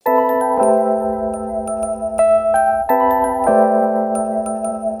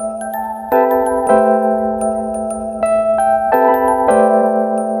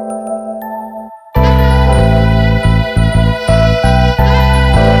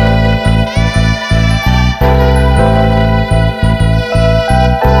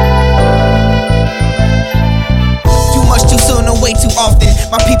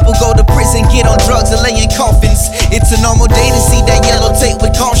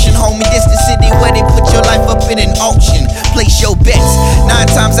caution, homie, this the city where they put your life up in an auction. Place your bets. 9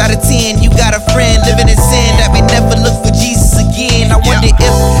 times out of 10, you got a friend living in sin that may never look for Jesus again. I wonder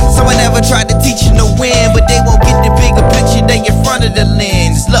if someone ever tried to teach you to win, but they won't get the bigger picture, they in front of the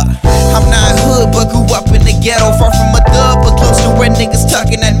lens. Look, I'm not hood, but grew up in the ghetto. Far from a thug, but close to where niggas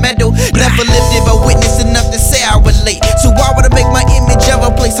tucking that metal. Never lived it, but witnessed enough to say I relate. So why would I make my image of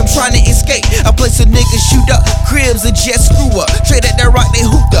a place I'm trying to escape? A place where niggas shoot up, cribs or just screw up. Trade at that rock, they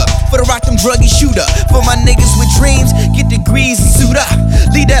hooked up. For the rock, them druggies shoot up. For my niggas with dreams, get degrees and suit up.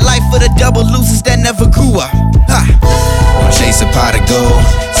 Leave that life for the double losers that never grew up. Don't chase a pot of gold,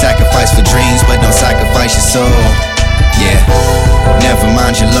 sacrifice for dreams, but don't sacrifice your soul. Yeah, never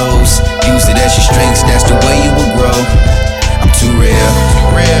mind your lows, use it as your strengths, that's the way you will grow. I'm too real,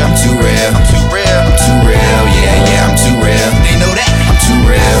 I'm too real, I'm too real, I'm too real, yeah, I'm too real. They know that I'm too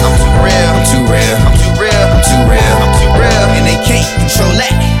real, I'm too real, I'm too real, I'm too real, I'm too real, I'm too real, and they can't control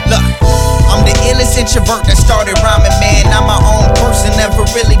that. Look, I'm the illest introvert that started rhyming, man. I'm my own person, never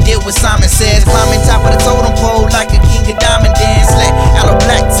really did what Simon says. Climbing top of the totem pole like a king of diamond dance. Let Aloe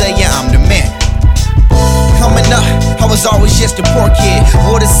Black tell ya I'm the man. Coming up, I was always just a poor kid.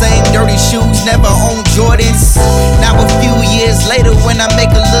 Wore the same dirty shoes, never owned Jordans. Now a few years later, when I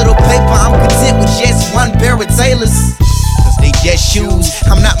make a little paper, I'm content with just one pair of Taylors. Cause they just shoes,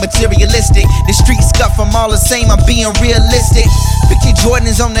 I'm not materialistic. The streets cut from all the same, I'm being realistic. Picture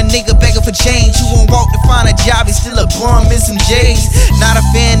Jordans on the nigga begging for change. You won't walk to find a job, he's still a bum in some J's. Not a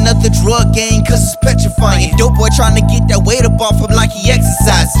fan of the drug game, cause it's petrifying. Dope boy trying to get that weight up off him like he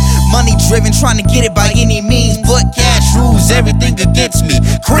exercises. Money driven, trying to get it by any means, but cash rules everything against me.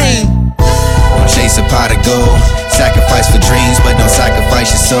 Cream. don't chase a pot of gold, sacrifice for dreams, but don't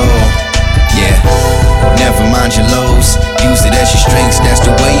sacrifice your soul. Yeah, never mind your lows, use it as your strengths, that's the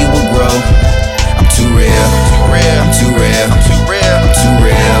way you will grow. I'm too real, I'm too real, I'm too real, I'm too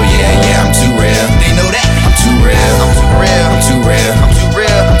real, yeah, I'm too real. They know that I'm too real, I'm too real, I'm too real, I'm too real,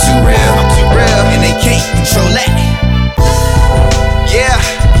 I'm too real, I'm too real, and they can't control that. Yeah,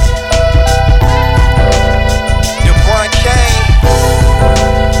 the one came.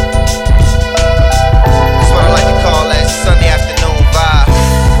 That's what I like to call that Sunday afternoon vibe.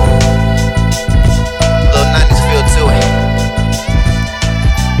 Little 90s feel to it.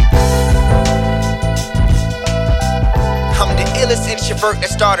 I'm the illest introvert that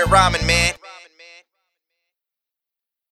started rhyming, man.